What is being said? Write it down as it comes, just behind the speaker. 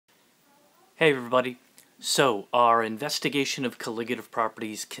Hey everybody. So our investigation of colligative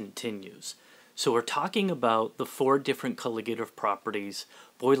properties continues. So we're talking about the 4 different colligative properties: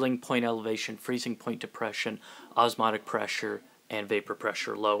 boiling point elevation, freezing point depression, osmotic pressure, and vapor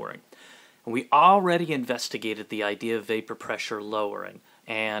pressure lowering. And we already investigated the idea of vapor pressure lowering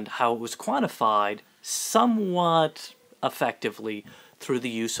and how it was quantified somewhat effectively through the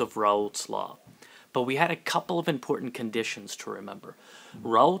use of Raoult's Law. But we had a couple of important conditions to remember.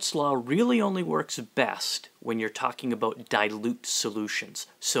 Raoult's Law really only works best when you're talking about dilute solutions.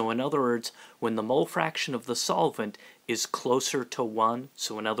 So in other words, when the mole fraction of the solvent is closer to 1,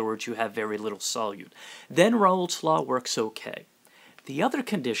 so in other words you have very little solute, then Raoult's Law works okay. The other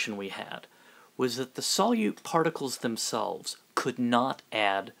condition we had was that the solute particles themselves could not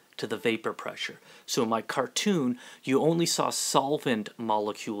add to the vapor pressure. So in my cartoon, you only saw solvent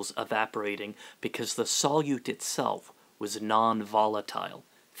molecules evaporating because the solute itself was non-volatile.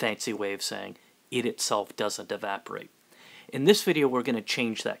 Fancy way of saying it itself doesn't evaporate. In this video, we're going to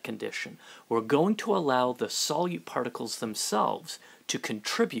change that condition. We're going to allow the solute particles themselves to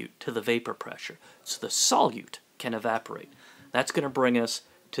contribute to the vapor pressure, so the solute can evaporate. That's going to bring us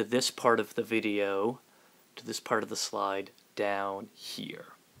to this part of the video, to this part of the slide down here.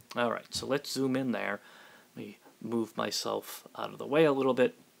 Alright, so let's zoom in there. Let me move myself out of the way a little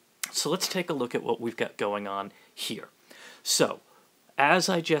bit. So let's take a look at what we've got going on here. So, as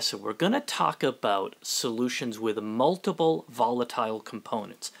I just said, we're going to talk about solutions with multiple volatile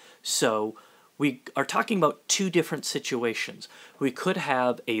components. So, we are talking about 2 different situations. We could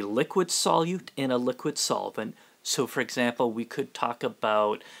have a liquid solute in a liquid solvent. So, for example, we could talk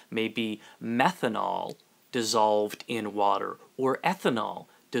about maybe methanol dissolved in water, or ethanol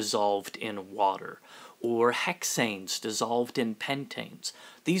dissolved in water, or hexanes dissolved in pentanes.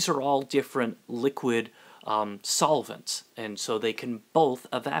 These are all different liquid solvents, and so they can both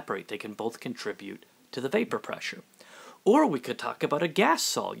evaporate. They can both contribute to the vapor pressure. Or we could talk about a gas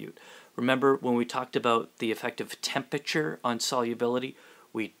solute. Remember when we talked about the effect of temperature on solubility?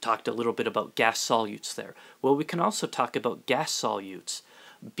 We talked a little bit about gas solutes there. Well, we can also talk about gas solutes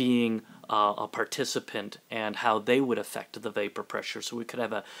being a participant and how they would affect the vapor pressure. So we could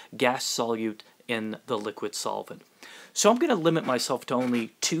have a gas solute in the liquid solvent. So I'm going to limit myself to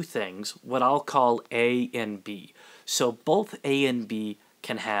only 2 things, what I'll call A and B. So both A and B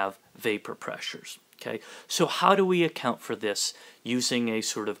can have vapor pressures. Okay, so how do we account for this using a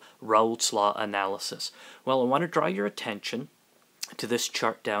sort of Raoult's Law analysis? Well, I want to draw your attention to this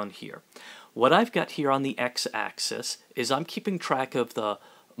chart down here. What I've got here on the x-axis is I'm keeping track of the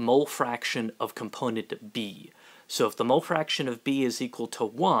mole fraction of component B. So if the mole fraction of B is equal to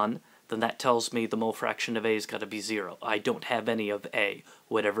 1, then that tells me the mole fraction of A has got to be 0. I don't have any of A,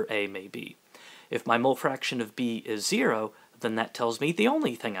 whatever A may be. If my mole fraction of B is 0, then that tells me the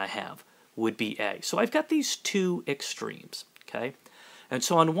only thing I have would be A. So I've got these 2 extremes, okay? And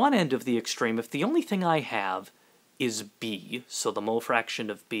so on one end of the extreme, if the only thing I have is B, so the mole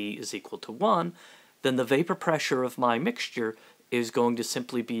fraction of B is equal to 1, then the vapor pressure of my mixture is going to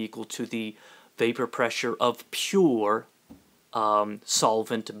simply be equal to the vapor pressure of pure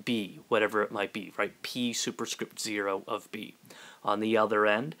solvent B, whatever it might be, right? P superscript 0 of B. On the other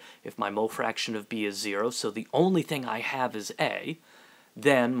end, if my mole fraction of B is 0, so the only thing I have is A,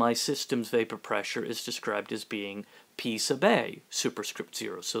 then my system's vapor pressure is described as being P sub A superscript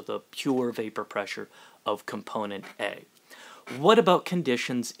 0, so the pure vapor pressure of component A. What about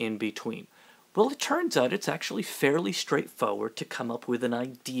conditions in between? Well, it turns out it's actually fairly straightforward to come up with an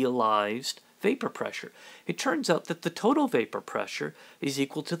idealized vapor pressure. It turns out that the total vapor pressure is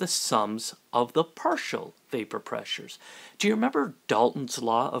equal to the sums of the partial vapor pressures. Do you remember Dalton's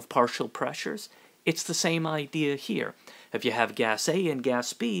law of partial pressures? It's the same idea here. If you have gas A and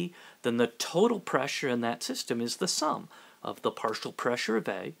gas B, then the total pressure in that system is the sum of the partial pressure of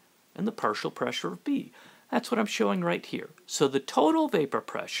A and the partial pressure of B. That's what I'm showing right here. So the total vapor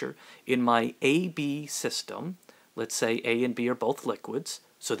pressure in my AB system, let's say A and B are both liquids,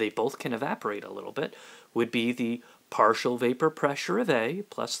 so they both can evaporate a little bit, would be the partial vapor pressure of A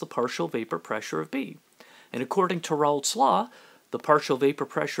plus the partial vapor pressure of B. And according to Raoult's Law, the partial vapor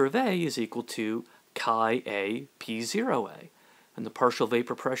pressure of A is equal to chi A P0A. And the partial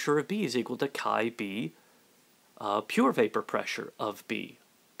vapor pressure of B is equal to chi B pure vapor pressure of B.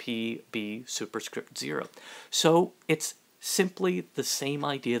 PB superscript 0. So it's simply the same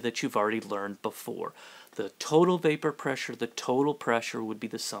idea that you've already learned before. The total vapor pressure, the total pressure would be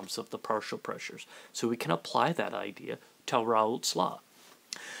the sums of the partial pressures. So we can apply that idea to Raoult's Law.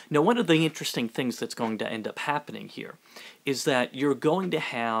 Now, one of the interesting things that's going to end up happening here is that you're going to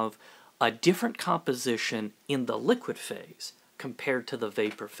have a different composition in the liquid phase compared to the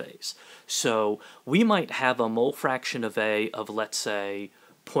vapor phase. So we might have a mole fraction of A of, let's say,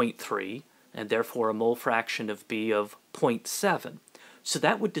 0.3, and therefore a mole fraction of B of 0.7. So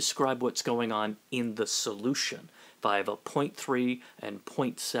that would describe what's going on in the solution. If I have a 0.3 and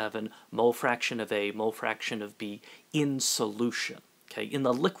 0.7 mole fraction of A, mole fraction of B in solution, okay, in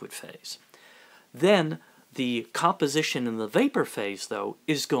the liquid phase. Then the composition in the vapor phase, though,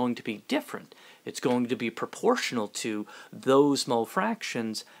 is going to be different. It's going to be proportional to those mole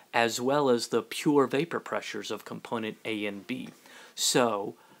fractions as well as the pure vapor pressures of component A and B.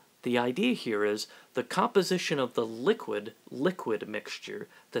 So the idea here is the composition of the liquid mixture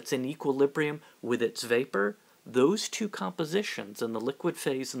that's in equilibrium with its vapor, those two compositions in the liquid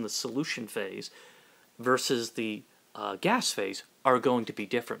phase and the solution phase versus the gas phase are going to be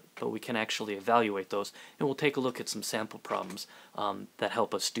different, but we can actually evaluate those, and we'll take a look at some sample problems that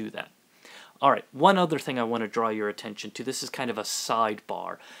help us do that. All right, one other thing I want to draw your attention to, this is kind of a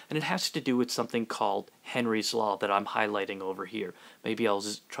sidebar, and it has to do with something called Henry's Law that I'm highlighting over here. Maybe I'll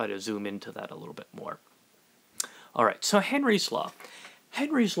try to zoom into that a little bit more. All right, so Henry's Law.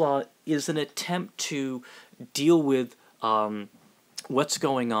 Henry's Law is an attempt to deal with what's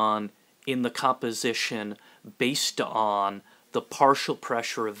going on in the composition based on the partial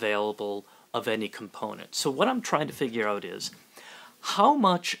pressure available of any component. So what I'm trying to figure out is how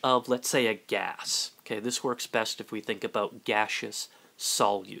much of, let's say, a gas, okay, this works best if we think about gaseous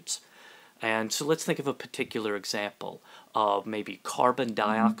solutes. And so let's think of a particular example of maybe carbon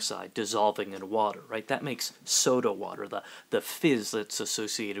dioxide dissolving in water, right? That makes soda water, the fizz that's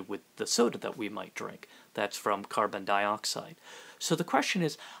associated with the soda that we might drink. That's from carbon dioxide. So the question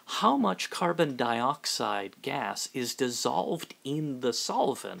is, how much carbon dioxide gas is dissolved in the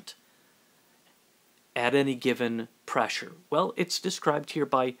solvent at any given pressure? Well, it's described here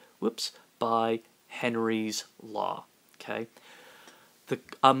by Henry's Law, okay? The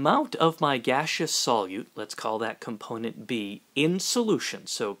amount of my gaseous solute, let's call that component B, in solution,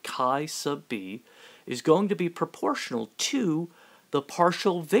 so chi sub B, is going to be proportional to the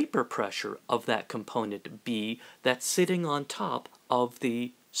partial vapor pressure of that component B that's sitting on top of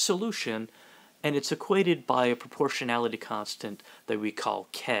the solution, and it's equated by a proportionality constant that we call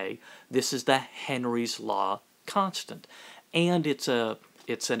K. This is the Henry's Law constant, and it's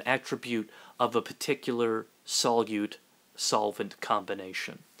an attribute of a particular solute-solvent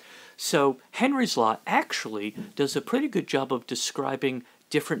combination. So Henry's Law actually does a pretty good job of describing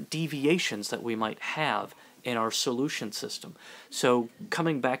different deviations that we might have in our solution system. So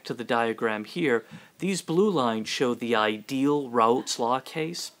coming back to the diagram here, these blue lines show the ideal Raoults Law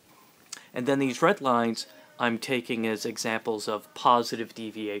case, and then these red lines I'm taking as examples of positive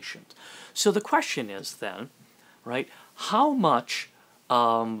deviations. So the question is then, right, how much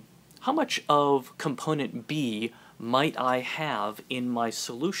of component B might I have in my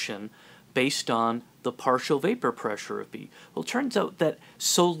solution based on the partial vapor pressure of B? Well, it turns out that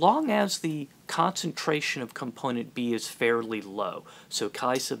so long as the concentration of component B is fairly low, so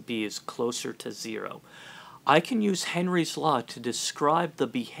chi sub B is closer to 0, I can use Henry's Law to describe the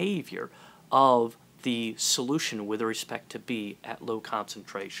behavior of the solution with respect to B at low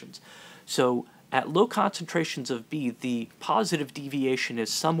concentrations. So at low concentrations of B, the positive deviation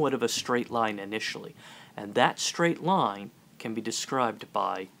is somewhat of a straight line initially, and that straight line can be described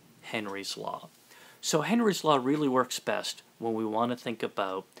by Henry's Law. So Henry's Law really works best when we want to think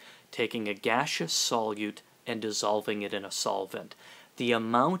about taking a gaseous solute and dissolving it in a solvent. The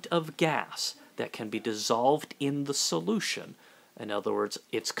amount of gas that can be dissolved in the solution, in other words,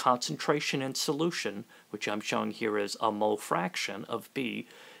 its concentration in solution, which I'm showing here as a mole fraction of B,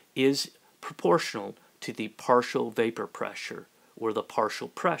 is proportional to the partial vapor pressure, or the partial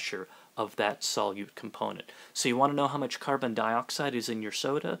pressure of that solute component. So you want to know how much carbon dioxide is in your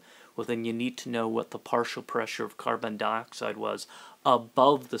soda? Well, then you need to know what the partial pressure of carbon dioxide was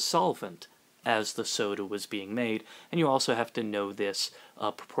above the solvent as the soda was being made, and you also have to know this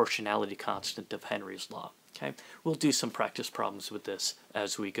proportionality constant of Henry's Law. Okay, we'll do some practice problems with this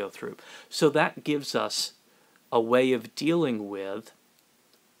as we go through. So that gives us a way of dealing with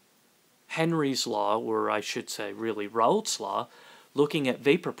Henry's Law, or I should say really Raoult's Law, looking at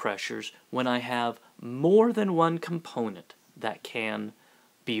vapor pressures when I have more than one component that can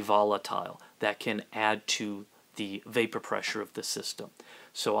be volatile, that can add to the vapor pressure of the system.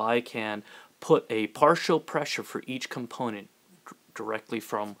 So I can put a partial pressure for each component directly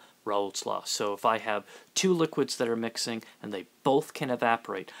from Raoult's Law. So if I have two liquids that are mixing and they both can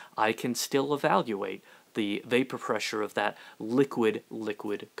evaporate, I can still evaluate the vapor pressure of that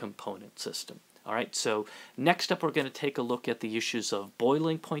liquid-liquid component system. All right, so next up we're going to take a look at the issues of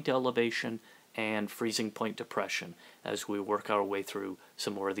boiling point elevation and freezing point depression as we work our way through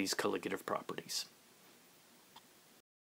some more of these colligative properties.